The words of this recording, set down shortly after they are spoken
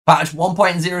Patch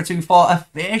 1.024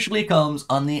 officially comes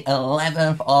on the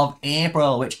 11th of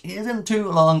April, which isn't too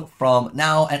long from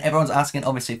now, and everyone's asking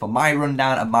obviously for my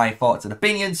rundown and my thoughts and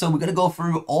opinions, so we're going to go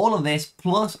through all of this,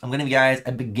 plus I'm going to give you guys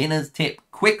a beginner's tip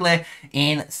quickly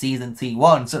in Season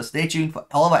T1, so stay tuned for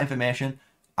all that information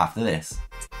after this.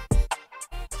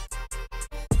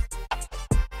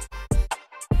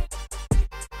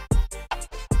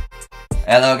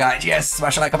 Hello guys, yes,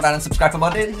 smash a like, comment down and subscribe for more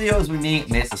daily videos with me,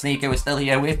 MrSneakyy. We're still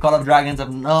here with Call of Dragons.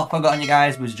 I've not forgotten you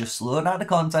guys. We're just slowing down the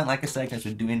content, like I said, because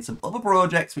we're doing some other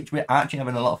projects which we're actually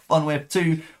having a lot of fun with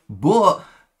too. But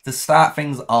to start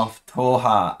things off,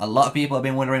 Toha. A lot of people have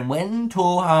been wondering when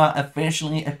Toha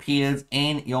officially appears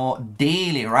in your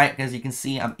daily, right? Because you can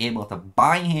see I'm able to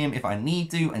buy him if I need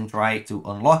to and try to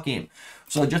unlock him.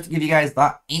 So just to give you guys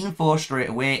that info straight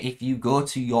away, if you go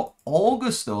to your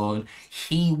Augustone,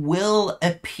 he will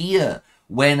appear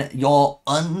when your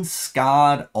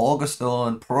unscarred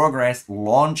Augustone progress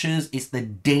launches. It's the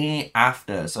day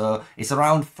after. So it's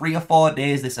around 3 or 4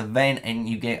 days this event, and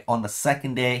you get on the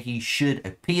second day he should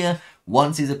appear.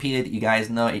 Once he's appeared, you guys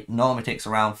know it normally takes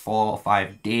around 4 or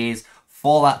 5 days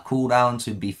for that cooldown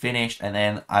to be finished, and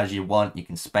then as you want you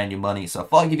can spend your money. So I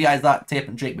thought I'd give you guys that tip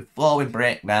and trick before we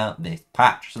break down this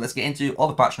patch. So let's get into all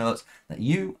the patch notes that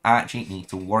you actually need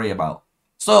to worry about.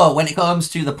 So when it comes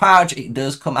to the patch, it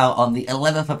does come out on the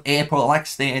 11th of April, like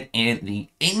stated in the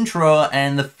intro,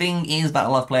 and the thing is that a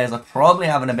lot of players are probably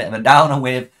having a bit of a downer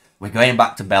with, we're going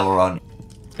back to Belleron.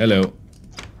 Hello.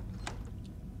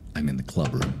 I'm in the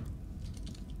club room.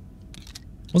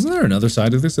 Wasn't there another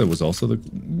side of this that was also the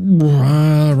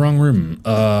wrong room?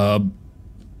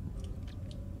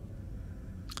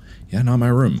 Yeah, not my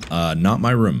room. Not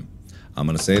my room. I'm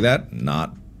gonna say that.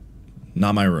 Not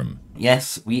my room.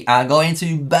 Yes, we are going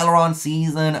to Belleron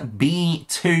Season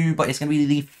B2, but it's going to be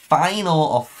the final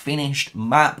or finished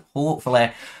map,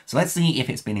 hopefully. So let's see if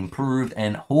it's been improved,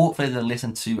 and hopefully they'll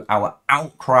listen to our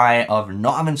outcry of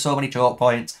not having so many choke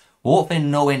points. Hopefully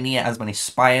nowhere near as many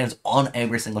spires on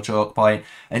every single choke point,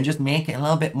 and just make it a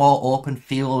little bit more open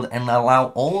field and allow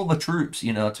all the troops,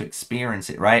 you know, to experience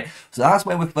it, right? So that's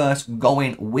where we're first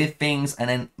going with things, and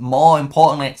then more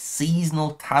importantly,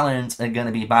 seasonal talents are going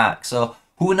to be back. So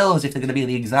who knows if they're going to be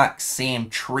the exact same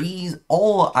trees,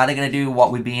 or are they going to do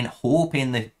what we've been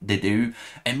hoping they do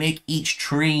and make each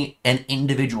tree an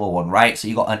individual one, right? So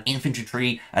you got an infantry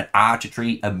tree, an archer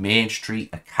tree, a mage tree,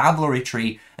 a cavalry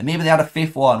tree, and maybe they add a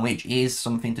fifth one, which is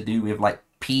something to do with like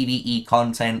PvE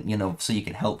content, you know, so you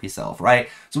can help yourself, right?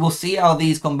 So we'll see how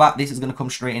these come back. This is going to come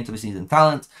straight into the season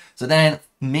talents. So then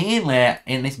mainly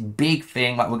in this big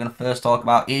thing that we're going to first talk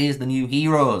about is the new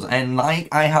heroes. And like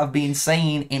I have been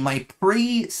saying in my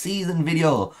pre-season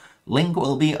video, link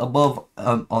will be above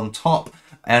on top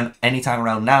and anytime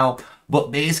around now.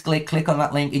 But basically click on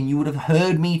that link and you would have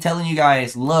heard me telling you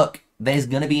guys, look, there's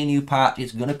going to be a new patch,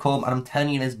 it's going to come, and I'm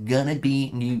telling you, there's going to be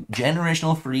new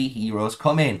generational 3 heroes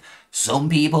coming. Some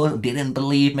people didn't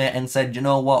believe me and said, you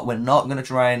know what, we're not going to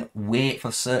try and wait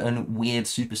for certain weird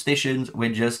superstitions,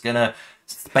 we're just going to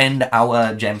spend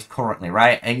our gems currently,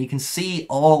 right? And you can see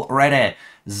already,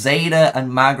 Zeta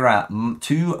and Magrat,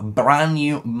 2 brand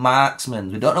new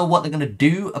marksmen. We don't know what they're going to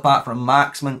do apart from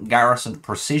marksman, garrison,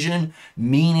 precision,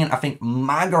 meaning I think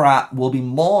Magrat will be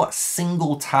more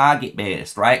single target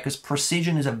based, right? Because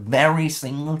precision is a very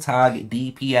single target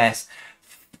DPS,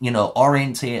 you know,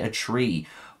 orientated tree.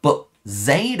 But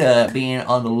Zeta being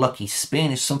on the lucky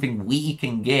spin is something we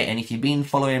can get, and if you've been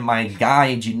following my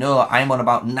guide, you know I'm on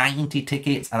about 90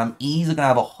 tickets, and I'm easily going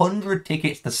to have 100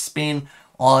 tickets to spin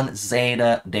on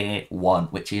Zeta day 1,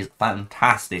 which is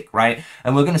fantastic, right?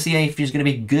 And we're going to see if she's going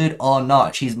to be good or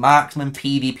not. She's marksman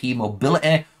PvP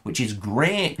mobility, which is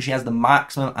great because she has the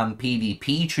marksman and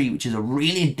PvP tree, which is a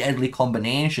really deadly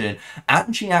combination,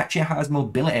 and she actually has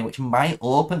mobility, which might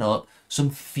open up some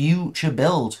future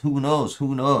builds. Who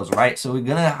knows, right? So we're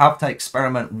gonna have to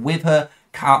experiment with her.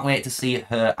 Can't wait to see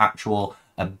her actual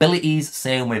abilities.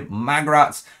 Same with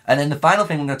Magrats. And then the final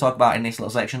thing we're going to talk about in this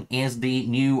little section is the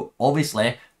new,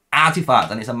 obviously, artifact,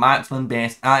 and it's a marksman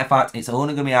based artifact. It's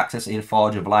only going to be accessed in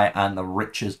Forge of Light and the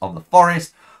Riches of the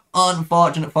Forest.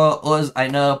 Unfortunate for us, I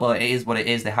know, but it is what it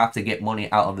is. They have to get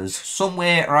money out of us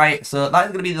somewhere, right? So that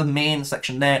is going to be the main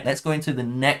section there. Let's go into the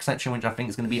next section, which I think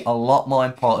is going to be a lot more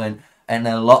important and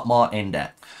a lot more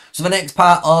in-depth. So the next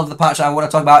part of the patch I want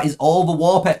to talk about is all the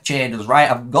Warpet changes,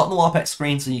 right? I've got the Warpet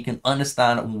screen so you can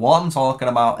understand what I'm talking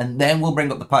about, and then we'll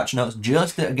bring up the patch notes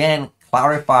just to, again,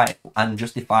 clarify and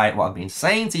justify what I've been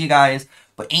saying to you guys.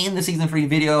 But in the Season 3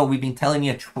 video, we've been telling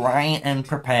you try and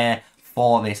prepare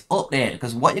for this update,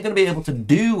 because what you're going to be able to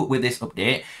do with this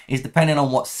update is depending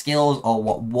on what skills or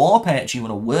what war pets you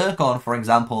want to work on. For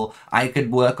example, I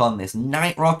could work on this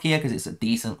Night Rock here because it's a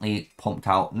decently pumped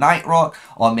out Night Rock,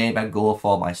 or maybe I go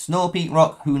for my Snow Peak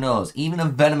Rock, who knows, even a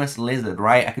Venomous Lizard,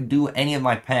 right? I could do any of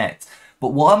my pets.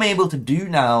 But what I'm able to do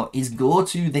now is go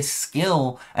to this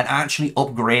skill and actually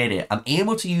upgrade it. I'm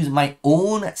able to use my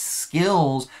own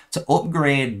skills to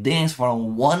upgrade this from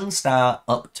a 1-star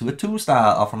up to a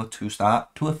 2-star, or from a 2-star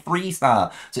to a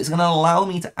 3-star. So it's going to allow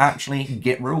me to actually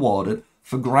get rewarded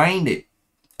for grinding.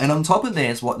 And on top of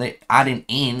this, what they're adding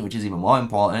in, which is even more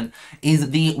important,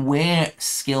 is the where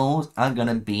skills are going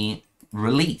to be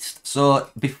released. So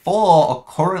before or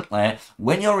currently,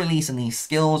 when you're releasing these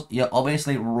skills, you're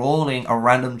obviously rolling a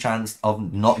random chance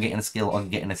of not getting a skill or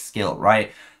getting a skill,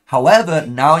 right? However,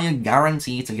 now you're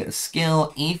guaranteed to get a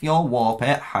skill if your war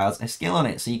pet has a skill on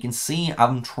it. So you can see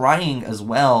I'm trying as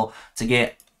well to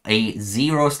get a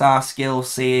 0-star skill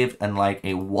save and like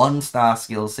a 1-star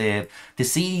skill save to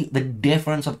see the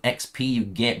difference of XP you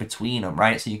get between them,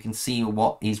 right? So you can see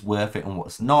what is worth it and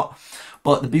what's not.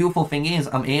 But the beautiful thing is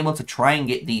I'm able to try and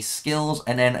get these skills,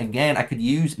 and then again I could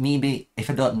use, maybe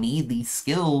if I don't need these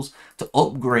skills, to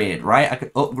upgrade, right? I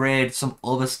could upgrade some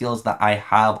other skills that I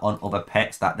have on other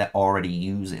pets that they're already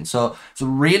using. So it's a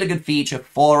really good feature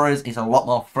for us. It's a lot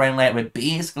more friendly. We're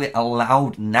basically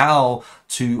allowed now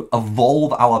to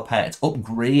evolve our pets,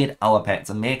 upgrade our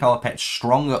pets, and make our pets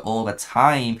stronger over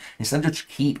time instead of just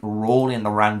keep rolling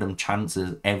the random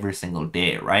chances every single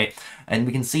day, right? And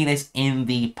we can see this in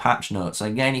the patch notes. So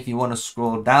again, if you want to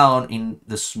scroll down in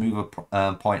the smoother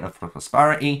point of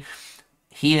prosperity,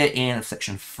 here in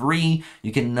section 3,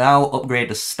 you can now upgrade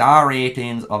the star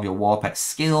ratings of your war pet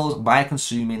skills by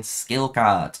consuming skill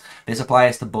cards. This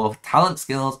applies to both talent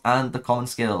skills and the common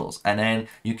skills. And then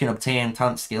you can obtain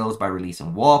talent skills by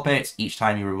releasing war pets. Each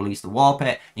time you release the war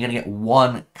pet, you're going to get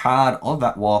 1 card of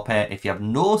that war pet. If you have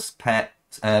no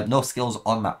skills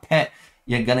on that pet,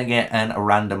 you're gonna get a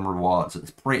random reward. So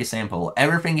it's pretty simple.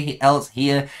 Everything else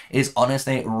here is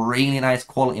honestly really nice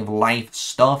quality of life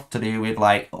stuff to do with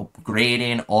like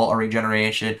upgrading, auto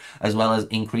regeneration, as well as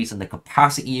increasing the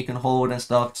capacity you can hold and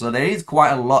stuff. So there is quite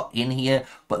a lot in here,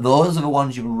 but those are the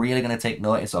ones you're really gonna take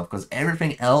notice of, because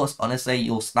everything else, honestly,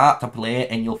 you'll start to play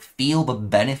and you'll feel the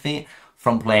benefit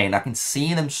from playing. I can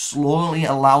see them slowly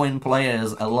allowing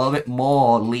players a little bit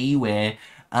more leeway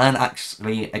and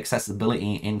actually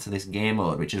accessibility into this game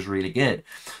mode, which is really good.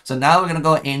 So now we're going to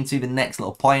go into the next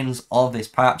little points of this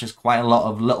patch. There's quite a lot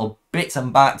of little bits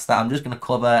and bats that I'm just going to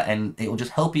cover, and it will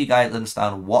just help you guys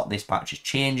understand what this patch is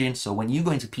changing. So when you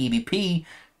go into PvP,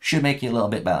 should make you a little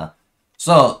bit better.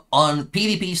 So on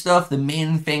PvP stuff, the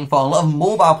main thing for a lot of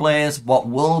mobile players, what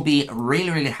will be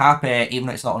really happy, even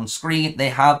though it's not on screen, they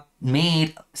have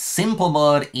made simple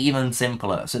mode even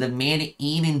simpler. So they've made it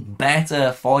even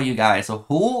better for you guys. So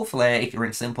hopefully if you're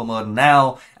in simple mode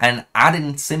now and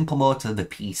adding simple mode to the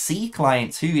PC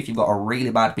client too, if you've got a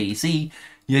really bad PC,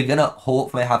 you're gonna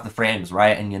hopefully have the frames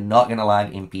right and you're not gonna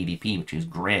lag in PvP, which is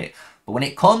great. But when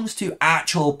it comes to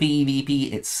actual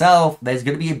PvP itself, there's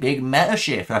going to be a big meta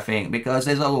shift, I think, because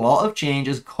there's a lot of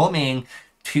changes coming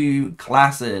to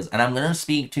classes. And I'm going to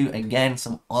speak to, again,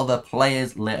 some other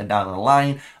players later down the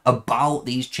line about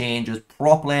these changes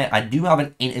properly. I do have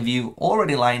an interview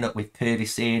already lined up with Pervy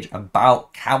Sage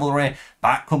about Cavalry.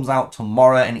 That comes out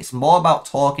tomorrow, and it's more about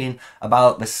talking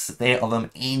about the state of them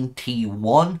in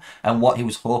T1 and what he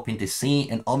was hoping to see.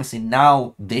 And obviously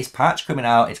now, this patch coming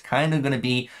out, it's kind of going to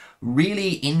be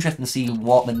really interesting to see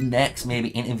what the next maybe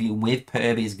interview with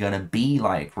Pervy is going to be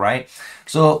like, right?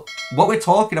 So what we're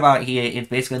talking about here is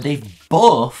basically they've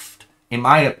buffed, in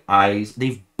my eyes,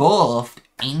 they've buffed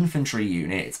infantry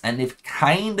units, and they've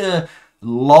kind of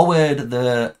lowered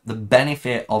the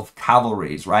benefit of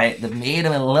cavalries, right? They've made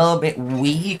them a little bit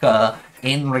weaker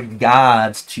in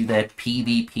regards to their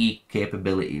PvP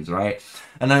capabilities, right?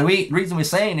 And the reason we're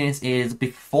saying this is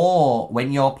before,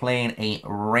 when you're playing a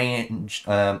range,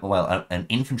 an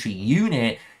infantry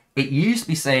unit, it used to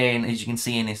be saying, as you can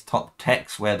see in this top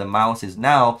text where the mouse is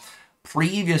now,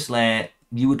 previously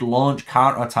you would launch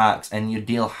counterattacks and you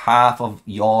deal half of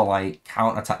your like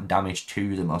counterattack damage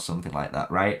to them or something like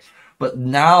that, right? But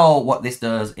now what this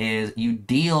does is you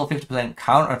deal 50%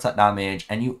 counterattack damage,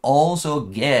 and you also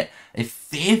get a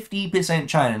 50%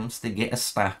 chance to get a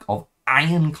stack of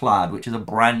Ironclad, which is a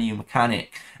brand new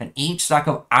mechanic. And each stack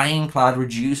of Ironclad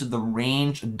reduces the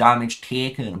range damage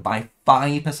taken by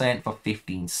 5% for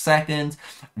 15 seconds.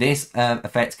 This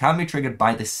effect can be triggered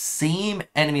by the same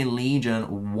enemy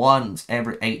legion once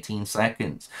every 18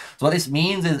 seconds. So what this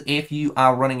means is if you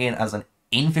are running in as an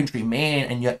infantry main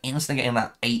and you're instantly getting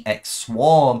that 8x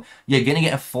swarm, you're going to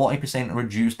get a 40%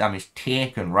 reduced damage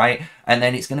taken, right? And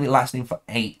then it's going to be lasting for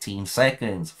 18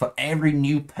 seconds. For every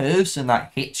new person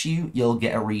that hits you, you'll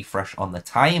get a refresh on the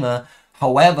timer.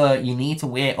 However, you need to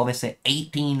wait, obviously,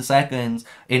 18 seconds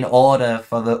in order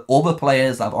for the other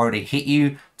players that have already hit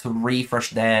you to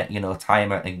refresh their,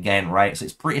 timer again, right? So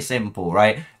it's pretty simple,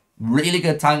 right? Really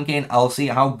good tanking. I'll see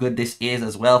how good this is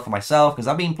as well for myself, because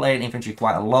I've been playing infantry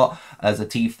quite a lot as a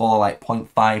T4 like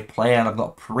 0.5 player, and I've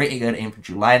got pretty good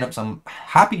infantry lineups. I'm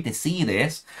happy to see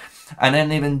this. And then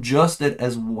they've adjusted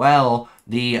as well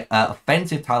the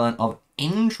offensive talent of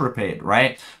Intrepid,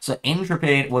 right? So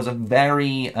Intrepid was a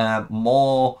very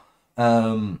more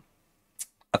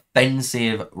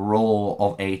offensive role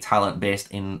of a talent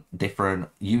based in different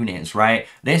units, right?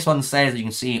 This one says, you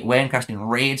can see, when casting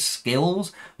rage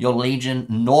skills, your legion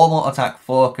normal attack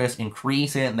focus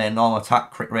increasing their normal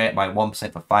attack crit rate by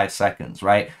 1% for 5 seconds,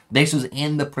 right? This was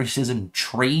in the precision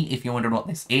tree. If you're wondering what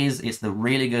this is, it's the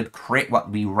really good crit what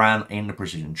we ran in the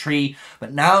precision tree,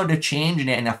 but now they're changing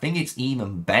it, and I think it's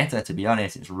even better, to be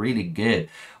honest. It's really good.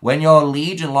 When your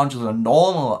legion launches a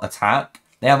normal attack,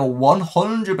 they have a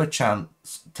 100% chance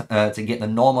to get the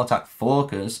normal attack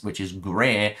focus, which is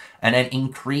great, and then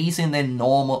increasing their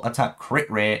normal attack crit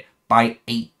rate by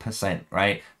 8%,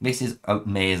 right? This is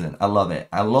amazing. I love it.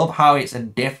 I love how it's a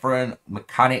different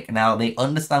mechanic now. They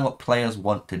understand what players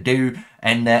want to do,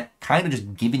 and they're kind of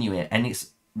just giving you it, and it's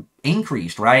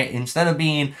increased, right? Instead of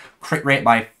being crit rate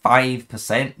by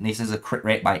 5%, this is a crit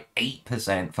rate by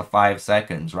 8% for 5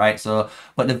 seconds, right? So,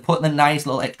 but they've put the nice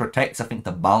little extra text, I think,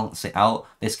 to balance it out.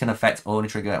 This can affect only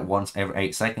trigger at once every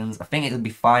 8 seconds. I think it'll be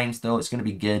fine still. It's going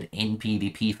to be good in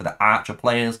PvP for the archer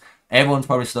players. Everyone's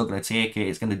probably still going to take it.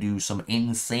 It's going to do some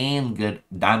insane good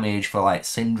damage for like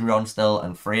Syndrion still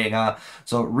and Freyga.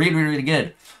 So really, really, really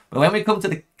good. But when we come to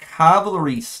the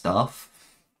cavalry stuff,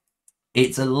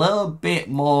 it's a little bit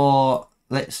more,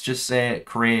 let's just say,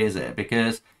 crazy,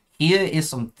 because here is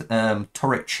some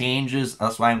turret changes.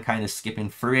 That's why I'm kind of skipping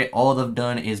through it. All they've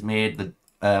done is made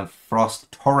the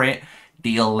frost turret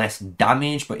deal less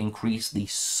damage but increase the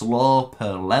slow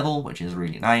per level, which is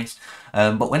really nice.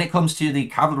 But when it comes to the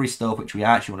cavalry stuff, which we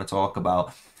actually want to talk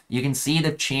about, you can see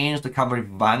they've changed the cavalry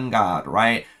vanguard,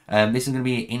 right? This is going to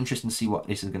be interesting to see what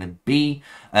this is going to be.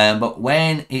 But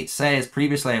when it says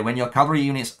previously, when your cavalry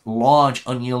units launch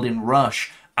unyielding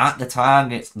rush at the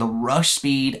targets, the rush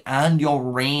speed and your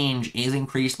range is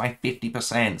increased by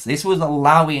 50%. So this was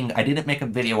allowing, I didn't make a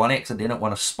video on it because I didn't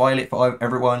want to spoil it for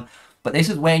everyone, but this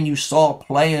is when you saw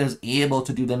players able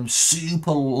to do them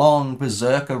super long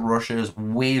berserker rushes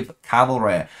with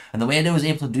cavalry. And the way they was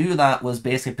able to do that was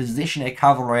basically position a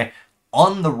cavalry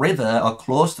on the river or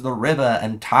close to the river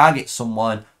and target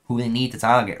someone who they need to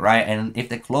target, right? And if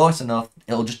they're close enough,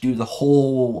 it'll just do the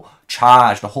whole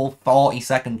charge. The whole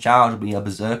 40-second charge will be a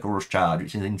berserker rush charge,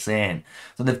 which is insane.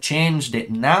 So they've changed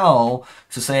it now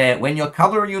to say when your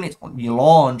cavalry units you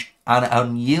launch an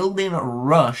unyielding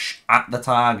rush at the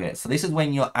target. So this is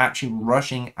when you're actually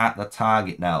rushing at the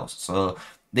target now. So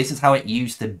this is how it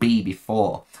used to be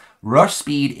before. Rush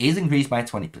speed is increased by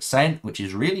 20%, which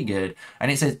is really good.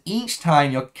 And it says each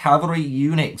time your cavalry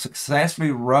unit successfully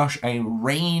rush a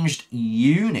ranged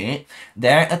unit,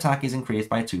 their attack is increased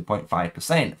by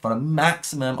 2.5% for a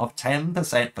maximum of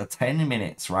 10% for 10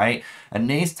 minutes, right? And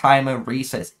this timer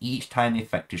resets each time the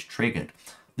effect is triggered.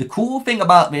 The cool thing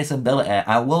about this ability,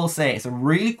 I will say, it's a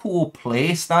really cool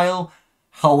play style.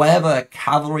 However,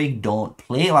 cavalry don't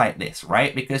play like this,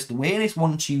 right? Because the way this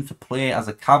wants you to play as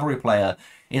a cavalry player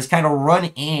is kind of run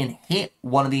in, hit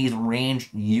one of these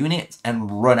ranged units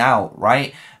and run out,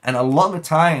 right? And a lot of the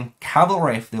time,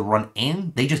 cavalry, if they run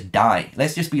in, they just die.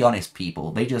 Let's just be honest,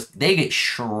 people. They get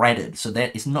shredded, so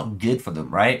that it's not good for them,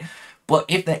 right? But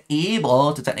if they're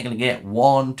able to technically get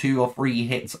 1, 2, or 3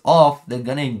 hits off, they're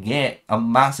gonna get a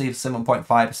massive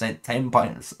 7.5%,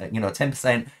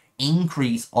 10%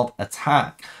 increase of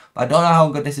attack. But I don't know how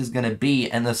good this is gonna be.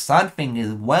 And the sad thing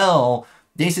is, well,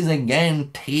 this is again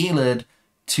tailored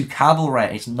to cavalry.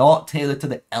 It's not tailored to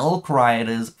the elk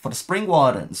riders for the spring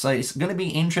wardens. So it's going to be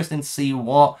interesting to see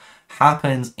what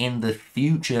happens in the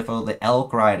future for the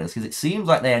elk riders, because it seems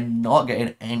like they're not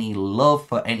getting any love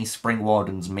for any spring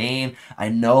wardens main. I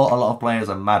know a lot of players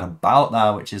are mad about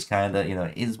that, which is kind of,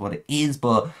 it is what it is,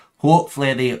 but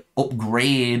hopefully they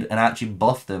upgrade and actually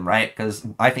buff them, right? Because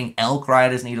I think elk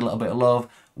riders need a little bit of love.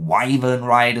 Wyvern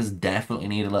riders definitely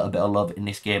need a little bit of love in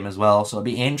this game as well. So it'll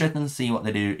be interesting to see what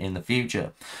they do in the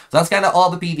future. So that's kind of all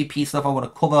the PvP stuff I want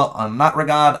to cover on that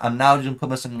regard. I'm now just going to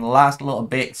cover some last little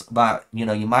bits that, you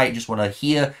know, you might just want to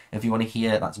hear. If you want to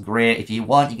hear, that's great. If you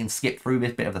want, you can skip through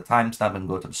this bit of the timestamp and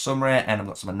go to the summary. And I've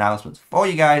got some announcements for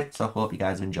you guys. So I hope you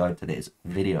guys enjoyed today's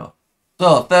video.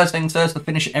 So, first things first, to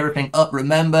finish everything up,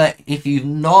 remember, if you've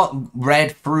not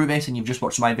read through this and you've just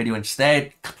watched my video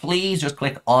instead, please just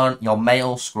click on your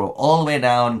mail, scroll all the way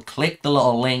down, click the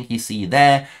little link you see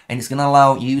there, and it's going to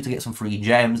allow you to get some free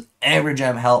gems. Every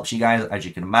gem helps you guys, as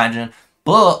you can imagine.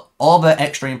 But all the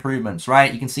extra improvements,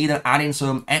 right? You can see they're adding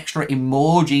some extra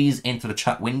emojis into the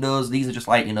chat windows. These are just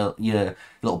like, you know, your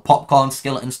little popcorn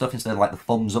skeleton stuff instead of like the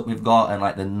thumbs up we've got and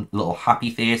like the little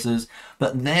happy faces.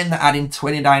 But then they're adding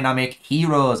 20 dynamic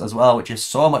heroes as well, which is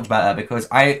so much better because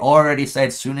I already said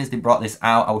as soon as they brought this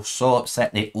out, I was so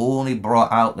upset they only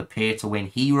brought out the pay-to-win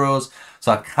heroes.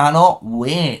 So I cannot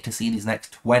wait to see these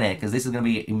next 20 because this is going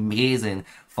to be amazing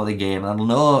for the game. And I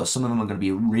know some of them are going to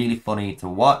be really funny to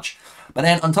watch. But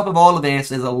then on top of all of this,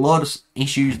 there's a lot of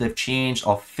issues they've changed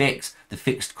or fixed. They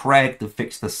fixed Craig, they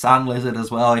fixed the Sand Lizard as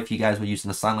well. If you guys were using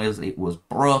the Sand Lizard, it was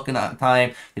broken at the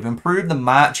time. They've improved the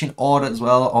marching order as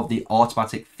well of the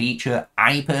automatic feature.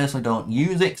 I personally don't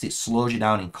use it because it slows you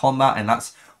down in combat, and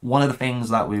that's one of the things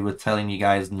that we were telling you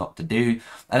guys not to do.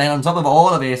 And then on top of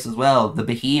all of this as well, the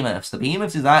Behemoths. The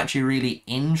Behemoths is actually really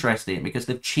interesting because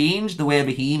they've changed the way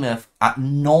Behemoth at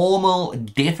normal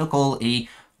difficulty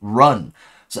run.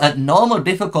 So at normal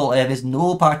difficulty, there's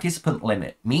no participant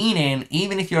limit, meaning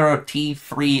even if you're a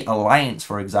T3 alliance,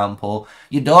 for example,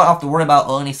 you don't have to worry about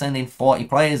only sending 40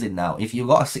 players in now. If you've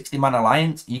got a 60-man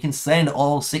alliance, you can send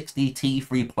all 60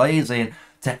 T3 players in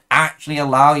to actually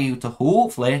allow you to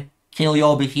hopefully kill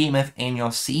your behemoth in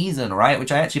your season, right?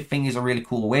 Which I actually think is a really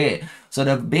cool way. So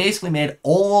they've basically made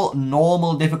all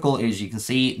normal difficulties, you can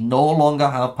see, no longer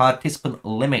have participant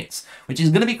limits, which is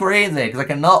going to be crazy because I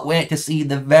cannot wait to see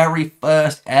the very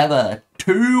first ever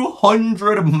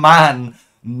 200-man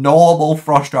normal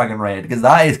Frost Dragon raid, because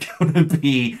that is going to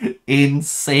be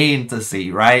insane to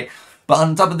see, right? But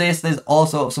on top of this, there's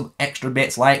also some extra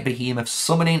bits like Behemoth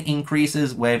summoning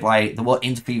increases with like they won't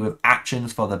interfere with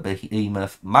actions for the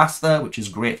Behemoth Master, which is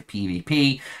great for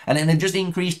PvP. And then they just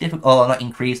increased they've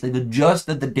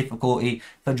adjusted the difficulty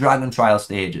for Dragon Trial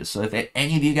stages. So if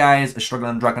any of you guys are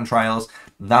struggling on Dragon Trials,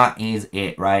 that is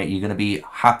it, right? You're gonna be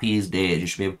happy as days. You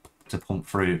should be able to pump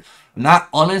through. And that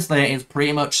honestly is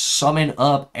pretty much summing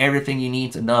up everything you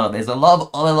need to know. There's a lot of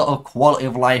other little quality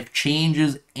of life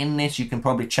changes in this. You can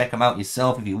probably check them out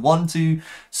yourself if you want to.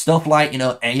 Stuff like, you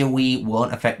know, AoE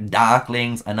won't affect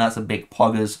Darklings, and that's a big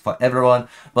poggers for everyone,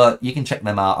 but you can check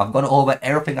them out. I've gone over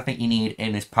everything I think you need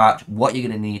in this patch, what you're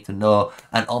going to need to know,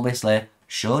 and obviously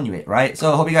shown you it, right?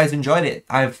 So I hope you guys enjoyed it.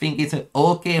 I think it's an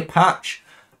okay patch.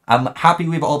 I'm happy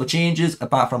with all the changes,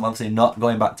 apart from obviously not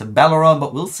going back to Belleron,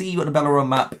 but we'll see what the Belleron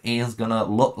map is going to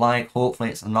look like. Hopefully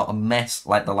it's not a mess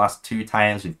like the last 2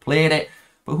 times we've played it,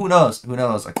 but who knows, who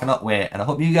knows, I cannot wait, and I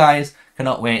hope you guys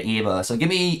cannot wait either. So give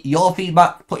me your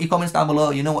feedback, put your comments down below,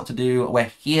 you know what to do.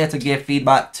 We're here to give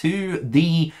feedback to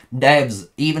the devs,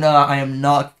 even though I am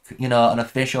not, you know, an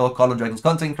official Call of Dragons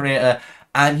content creator.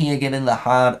 I'm here giving the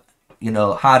hard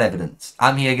evidence.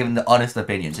 I'm here giving the honest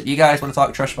opinions. If you guys want to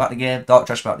talk trash about the game, talk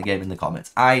trash about the game in the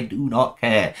comments. I do not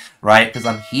care, right? Because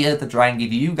I'm here to try and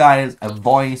give you guys a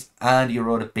voice and your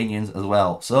own opinions as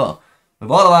well. So,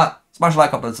 with all of that, smash the like,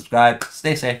 comment, and subscribe.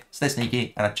 Stay safe, stay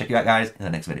sneaky, and I'll check you out, guys, in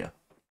the next video.